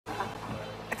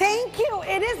Thank you.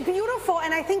 It is beautiful,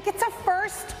 and I think it's a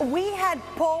first. We had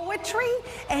poetry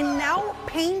and now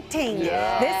painting.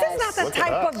 Yes. This is not the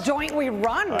type of joint we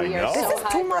run. This is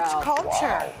too much culture.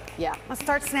 Wow. Yeah. I'll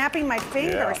start snapping my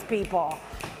fingers, people.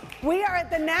 We are at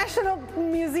the National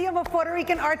Museum of Puerto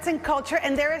Rican Arts and Culture,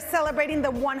 and they're celebrating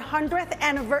the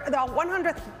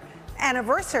 100th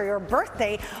anniversary or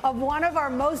birthday of one of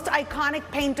our most iconic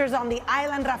painters on the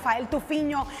island, Rafael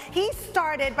Tufiño. He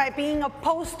started by being a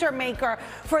poster maker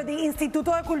for the Instituto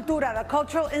de Cultura, the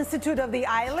Cultural Institute of the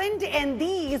island, and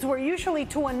these were usually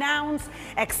to announce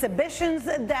exhibitions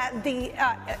that the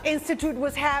Institute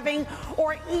was having,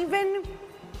 or even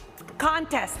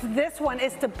contests. This one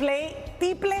is to play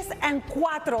tiples and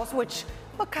cuatros, which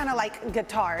look kind of like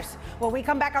guitars. When we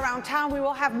come back around town, we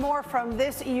will have more from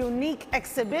this unique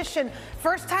exhibition.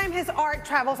 First time his art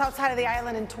travels outside of the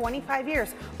island in 25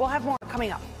 years. We'll have more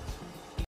coming up.